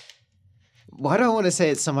do I want to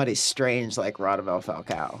say it's somebody strange like Radamel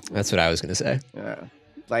Falcao? That's what I was going to say. Yeah.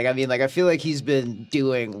 I feel like he's been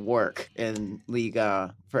doing work in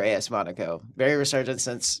Liga for AS Monaco. Very resurgent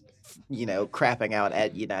since, crapping out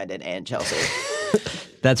at United and Chelsea.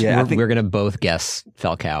 We're going to both guess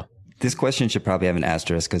Falcao. This question should probably have an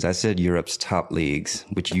asterisk because I said Europe's top leagues,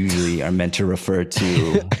 which usually are meant to refer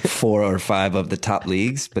to 4 or 5 of the top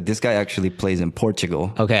leagues. But this guy actually plays in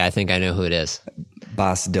Portugal. Okay, I think I know who it is.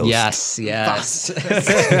 Bas Dost. Yes.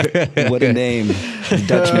 What a name. The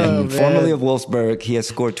Dutchman, formerly of Wolfsburg. He has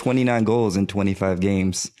scored 29 goals in 25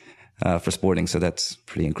 games for Sporting, so that's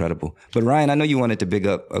pretty incredible. But Ryan, I know you wanted to big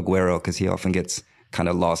up Aguero because he often gets kind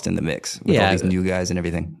of lost in the mix with all these new guys and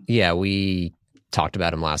everything. Yeah, we talked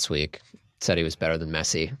about him last week. Said he was better than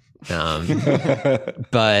Messi.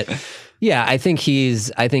 But yeah, I think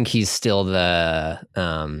he's still the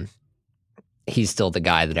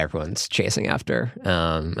guy that everyone's chasing after.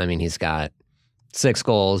 I mean, he's got 6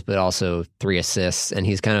 goals, but also 3 assists, and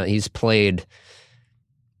he's played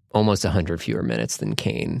almost 100 fewer minutes than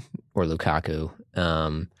Kane or Lukaku.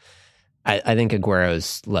 I think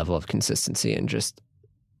Aguero's level of consistency and just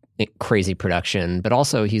crazy production, but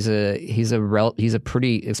also he's a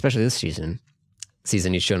pretty, especially this season he's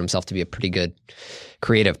shown himself to be a pretty good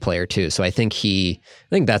creative player too. So I think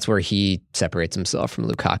that's where he separates himself from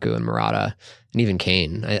Lukaku and Murata and even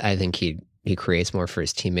Kane. I think he creates more for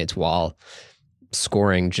his teammates while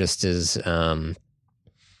scoring just as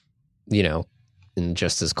in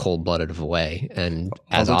just as cold-blooded of a way. And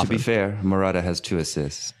as although often. To be fair, Murata has 2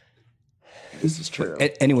 assists. This is true.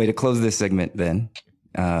 Anyway, to close this segment then,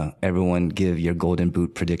 everyone give your golden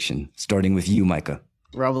boot prediction, starting with you, Micah.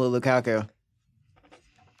 Romelu Lukaku.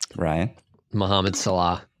 Ryan? Mohamed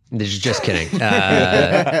Salah. Just kidding.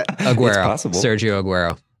 Aguero. It's possible. Sergio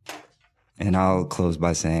Aguero. And I'll close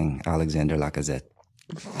by saying Alexander Lacazette.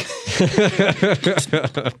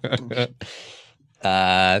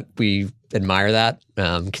 We admire that,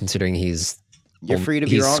 considering You're free to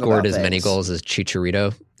be wrong scored about as many things. goals as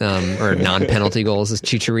Chicharito, or non-penalty goals as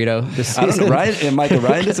Chicharito this season. I don't know, Ryan and Micah,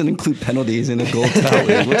 Ryan doesn't include penalties in a goal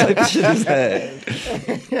tally. What type of shit is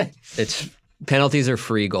that? It's penalties are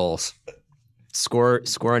free goals. Score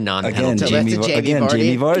a non-penalty.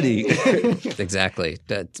 Jamie Vardy. Exactly.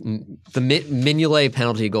 The Mignolet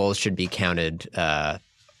penalty goals should be counted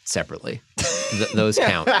separately. Those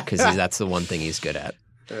count because that's the one thing he's good at.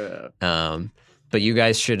 But you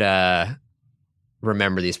guys should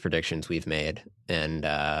remember these predictions we've made and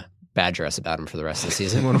badger us about them for the rest of the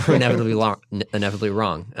season when we're inevitably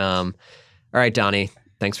wrong. All right, Donnie,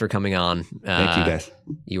 thanks for coming on. Thank you, guys.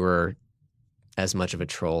 You were as much of a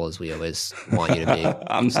troll as we always want you to be.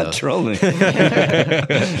 I'm not trolling.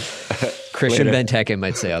 Christian Benteke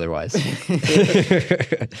might say otherwise.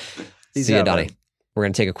 See you, Donnie. We're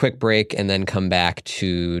going to take a quick break and then come back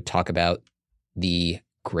to talk about the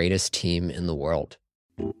greatest team in the world.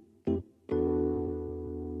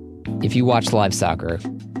 If you watch live soccer,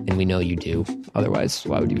 and we know you do, otherwise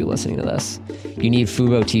why would you be listening to this? You need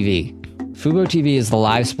Fubo TV. Fubo TV is the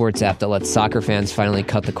live sports app that lets soccer fans finally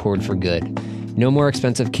cut the cord for good. No more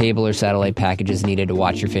expensive cable or satellite packages needed to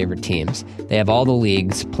watch your favorite teams. They have all the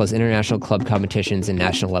leagues, plus international club competitions and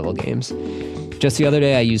national level games. Just the other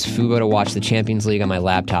day, I used Fubo to watch the Champions League on my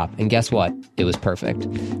laptop, and guess what? It was perfect.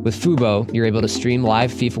 With Fubo, you're able to stream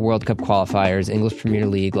live FIFA World Cup qualifiers, English Premier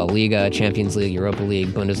League, La Liga, Champions League, Europa League,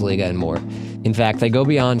 Bundesliga, and more. In fact, they go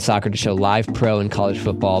beyond soccer to show live pro and college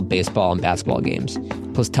football, baseball, and basketball games,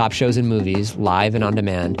 plus top shows and movies, live and on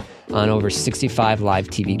demand, on over 65 live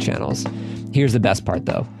TV channels. Here's the best part,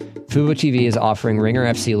 though. Fubo TV is offering Ringer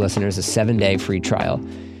FC listeners a 7-day free trial.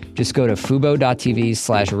 Just go to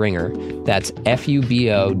fubo.tv/ringer, that's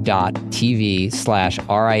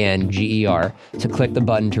fubo.tv/RINGER, to click the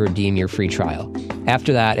button to redeem your free trial.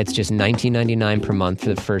 After that, it's just $19.99 per month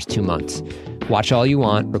for the first 2 months. Watch all you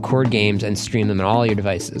want, record games, and stream them on all your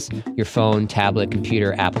devices. Your phone, tablet,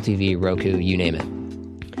 computer, Apple TV, Roku, you name it.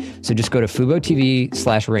 So just go to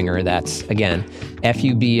fubo.tv/ringer, that's, again,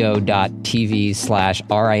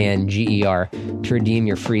 fubo.tv/RINGER, to redeem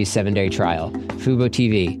your free 7-day trial. Fubo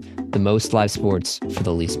TV, the most live sports for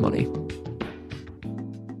the least money.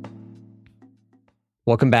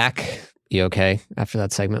 Welcome back. You okay after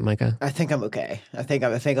that segment, Micah? I think I'm okay. I think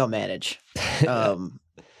I'll manage.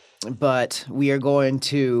 But we are going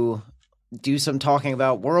to do some talking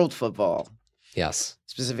about world football. Yes.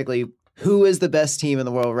 Specifically, who is the best team in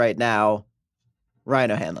the world right now?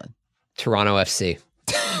 Ryan O'Hanlon. Toronto FC.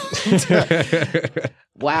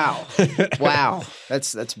 Wow.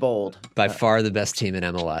 That's bold. By far the best team in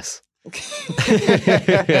MLS.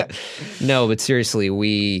 No, but seriously,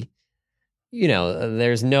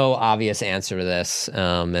 there's no obvious answer to this.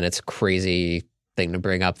 And it's a crazy thing to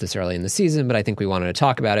bring up this early in the season, but I think we wanted to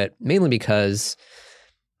talk about it mainly because,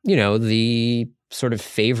 the sort of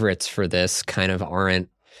favorites for this kind of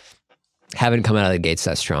haven't come out of the gates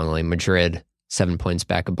that strongly. Madrid, 7 points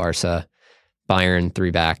back of Barca. Bayern,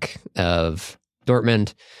 3 back of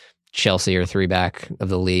Dortmund. Chelsea are 3 back of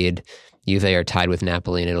the lead. Juve are tied with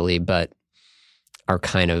Napoli in Italy, but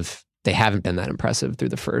they haven't been that impressive through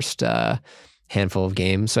the first handful of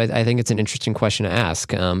games. So I think it's an interesting question to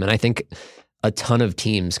ask. And I think a ton of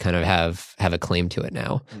teams kind of have a claim to it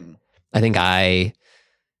now. I think I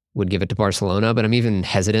would give it to Barcelona, but I'm even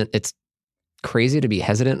hesitant. It's crazy to be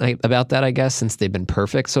hesitant about that, I guess, since they've been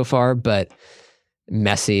perfect so far. But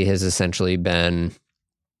Messi has essentially been,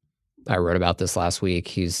 I wrote about this last week,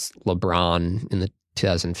 he's LeBron in the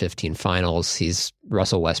 2015 finals. He's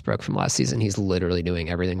Russell Westbrook from last season. He's literally doing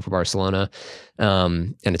everything for Barcelona.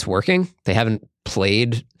 And it's working. They haven't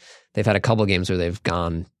played. They've had a couple games where they've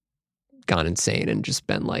gone insane and just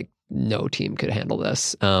been like, no team could handle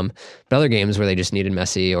this. But other games where they just needed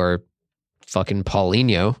Messi or fucking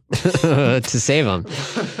Paulinho to save them.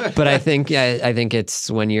 But I think it's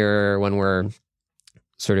when we're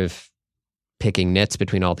sort of picking nits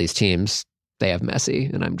between all these teams, they have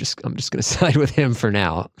Messi, and I'm just going to side with him for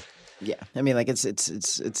now. Yeah, I mean, like it's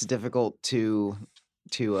difficult to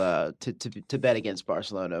bet against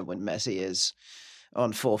Barcelona when Messi is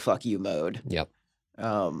on full fuck you mode. Yep.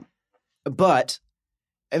 But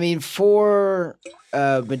I mean, for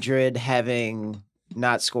Madrid having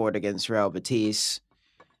not scored against Real Betis,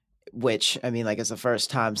 which I mean, like it's the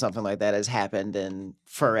first time something like that has happened in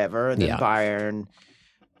forever, and then Bayern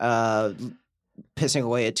pissing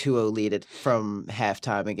away a 2-0 lead from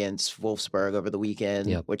halftime against Wolfsburg over the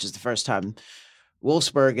weekend, which is the first time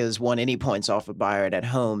Wolfsburg has won any points off of Bayern at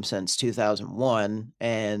home since 2001,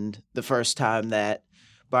 and the first time that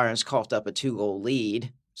Bayern's coughed up a 2-goal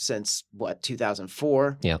lead since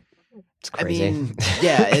 2004. Yeah, it's crazy. I mean,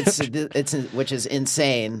 yeah, it's which is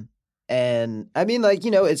insane. And I mean, like,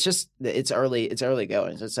 it's early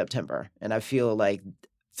going. It's September, and I feel like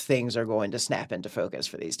things are going to snap into focus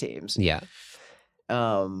for these teams. Yeah.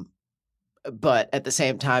 But at the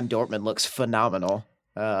same time, Dortmund looks phenomenal.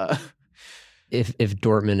 If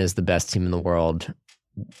Dortmund is the best team in the world,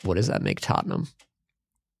 what does that make Tottenham?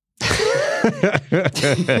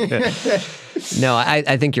 No,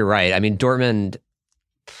 I think you're right. I mean,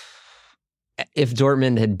 if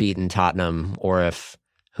Dortmund had beaten Tottenham, or if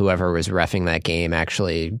whoever was reffing that game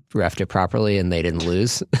actually reffed it properly and they didn't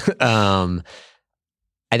lose, I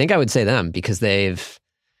think I would say them, because they've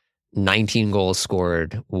 19 goals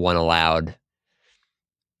scored, 1 allowed.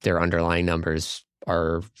 Their underlying numbers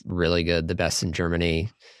are really good, the best in Germany.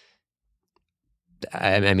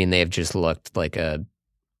 I mean, they have just looked like a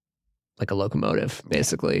locomotive,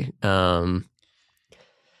 basically. I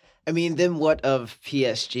mean, then what of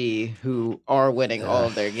PSG, who are winning all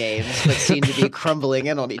of their games, but seem to be crumbling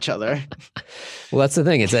in on each other? Well, that's the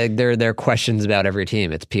thing. It's like there are questions about every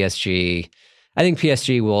team. It's PSG. I think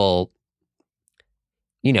PSG will,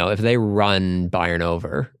 if they run Bayern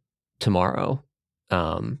over tomorrow,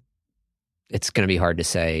 it's going to be hard to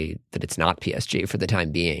say that it's not PSG for the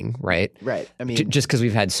time being, right? Right. I mean, Just because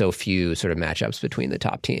we've had so few sort of matchups between the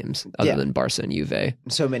top teams, other than Barca and Juve.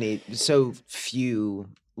 so few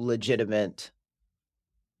legitimate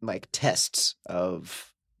like tests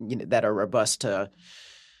of that are robust to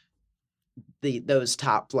those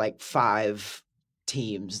top like 5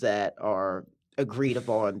 teams that are agreed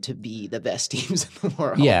upon to be the best teams in the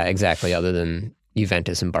world. Yeah, exactly. Other than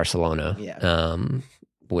Juventus and Barcelona,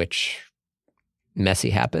 which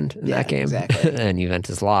Messi happened in that game, exactly. and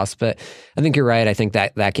Juventus lost. But I think you're right. I think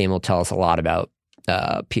that game will tell us a lot about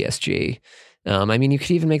PSG. I mean, you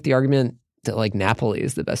could even make the argument that like Napoli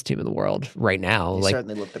is the best team in the world right now. They like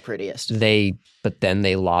certainly look the prettiest. But then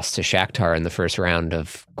they lost to Shakhtar in the first round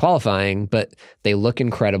of qualifying. But they look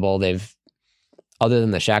incredible. Other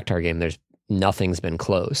than the Shakhtar game, nothing's been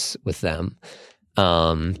close with them.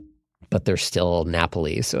 But they're still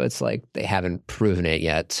Napoli, so it's like they haven't proven it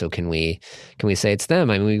yet. So can we say it's them?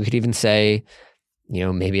 I mean, we could even say,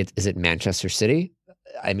 maybe is it Manchester City?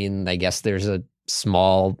 I mean, I guess there's a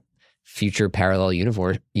small future parallel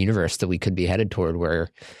universe that we could be headed toward where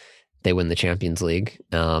they win the Champions League,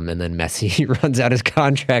 and then Messi runs out his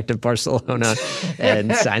contract at Barcelona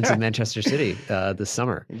and signs with Manchester City this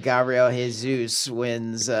summer. Gabriel Jesus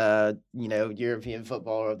wins, European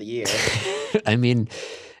Footballer of the Year. I mean,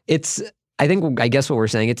 I guess what we're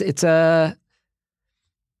saying, it's an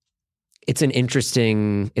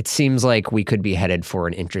interesting, it seems like we could be headed for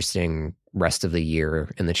an interesting rest of the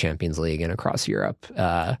year in the Champions League and across Europe.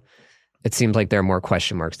 It seems like there are more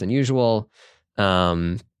question marks than usual.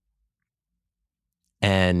 And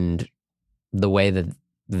the way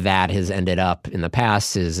that has ended up in the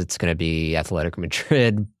past is it's going to be Atletico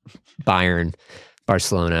Madrid, Bayern,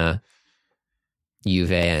 Barcelona,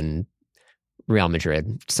 Juve, and Real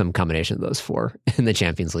Madrid, some combination of those 4 in the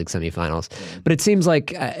Champions League semifinals. But it seems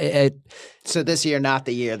like so this year, not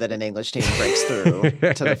the year that an English team breaks through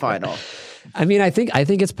to the final. I mean, I think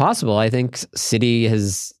it's possible. I think City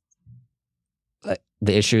has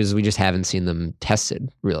the issue is we just haven't seen them tested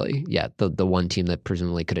really yet. The one team that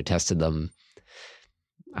presumably could have tested them.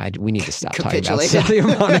 We need to stop talking about Sadio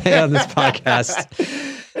Mane on this podcast.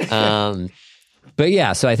 But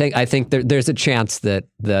yeah, so I think there's a chance that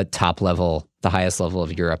the top level, the highest level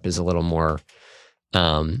of Europe, is a little more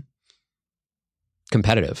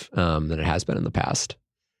competitive than it has been in the past.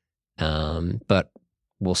 But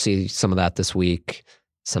we'll see some of that this week,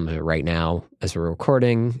 some of it right now as we're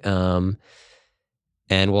recording.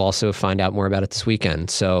 And we'll also find out more about it this weekend.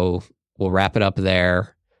 So we'll wrap it up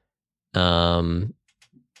there. From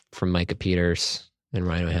Micah Peters and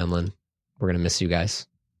Ryan O'Hanlon, we're going to miss you guys.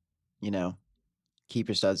 Keep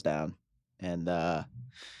your studs down and,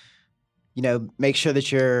 make sure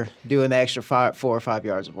that you're doing the extra 4 or 5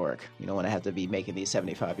 yards of work. You don't want to have to be making these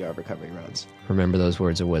 75-yard recovery runs. Remember those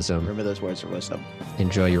words of wisdom.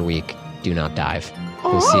 Enjoy your week. Do not dive.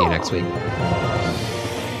 We'll see you next week.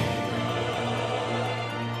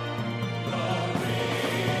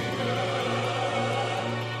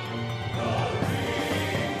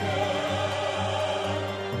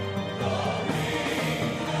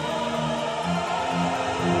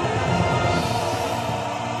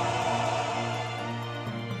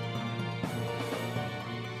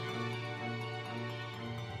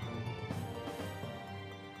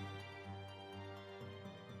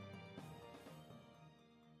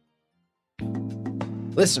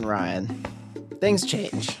 Listen, Ryan, things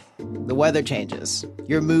change. The weather changes.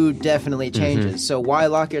 Your mood definitely changes. So why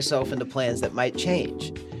lock yourself into plans that might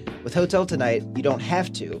change? With Hotel Tonight, you don't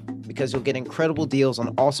have to, because you'll get incredible deals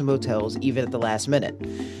on awesome hotels even at the last minute.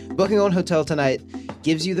 Booking on Hotel Tonight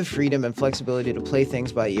gives you the freedom and flexibility to play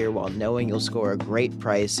things by ear while knowing you'll score a great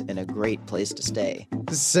price and a great place to stay.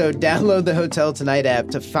 So download the Hotel Tonight app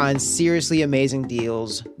to find seriously amazing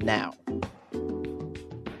deals now.